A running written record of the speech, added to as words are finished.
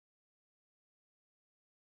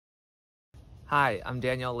Hi, I'm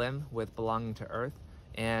Daniel Lim with Belonging to Earth,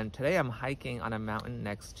 and today I'm hiking on a mountain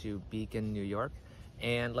next to Beacon, New York,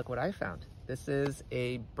 and look what I found. This is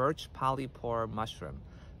a Birch Polypore mushroom.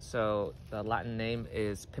 So the Latin name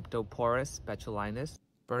is Piptoporus betulinus.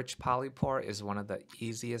 Birch Polypore is one of the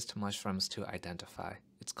easiest mushrooms to identify.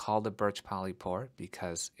 It's called a Birch Polypore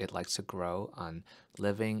because it likes to grow on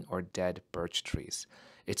living or dead birch trees.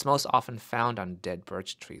 It's most often found on dead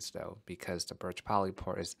birch trees though, because the Birch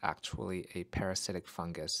Polypore is actually a parasitic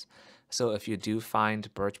fungus. So if you do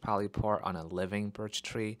find Birch Polypore on a living birch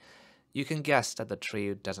tree, you can guess that the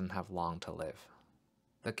tree doesn't have long to live.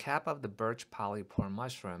 The cap of the Birch Polypore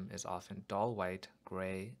mushroom is often dull white,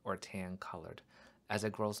 gray, or tan colored. As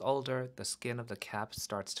it grows older, the skin of the cap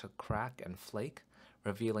starts to crack and flake,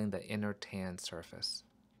 revealing the inner tan surface.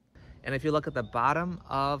 And if you look at the bottom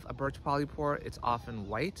of a Birch Polypore, it's often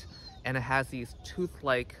white, and it has these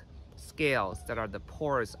tooth-like scales that are the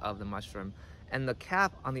pores of the mushroom. And the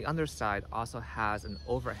cap on the underside also has an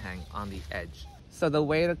overhang on the edge. So the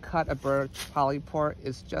way to cut a Birch Polypore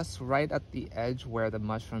is just right at the edge where the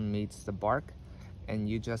mushroom meets the bark, and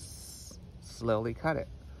you just slowly cut it.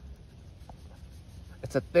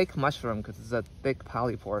 It's a thick mushroom because it's a thick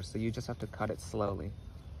polypore, so you just have to cut it slowly.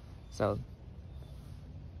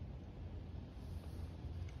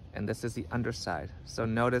 And this is the underside. So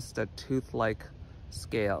notice the tooth-like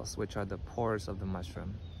scales, which are the pores of the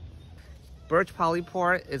mushroom. Birch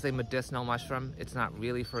Polypore is a medicinal mushroom. It's not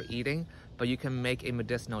really for eating, but you can make a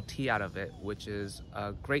medicinal tea out of it, which is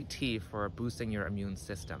a great tea for boosting your immune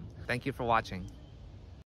system. Thank you for watching.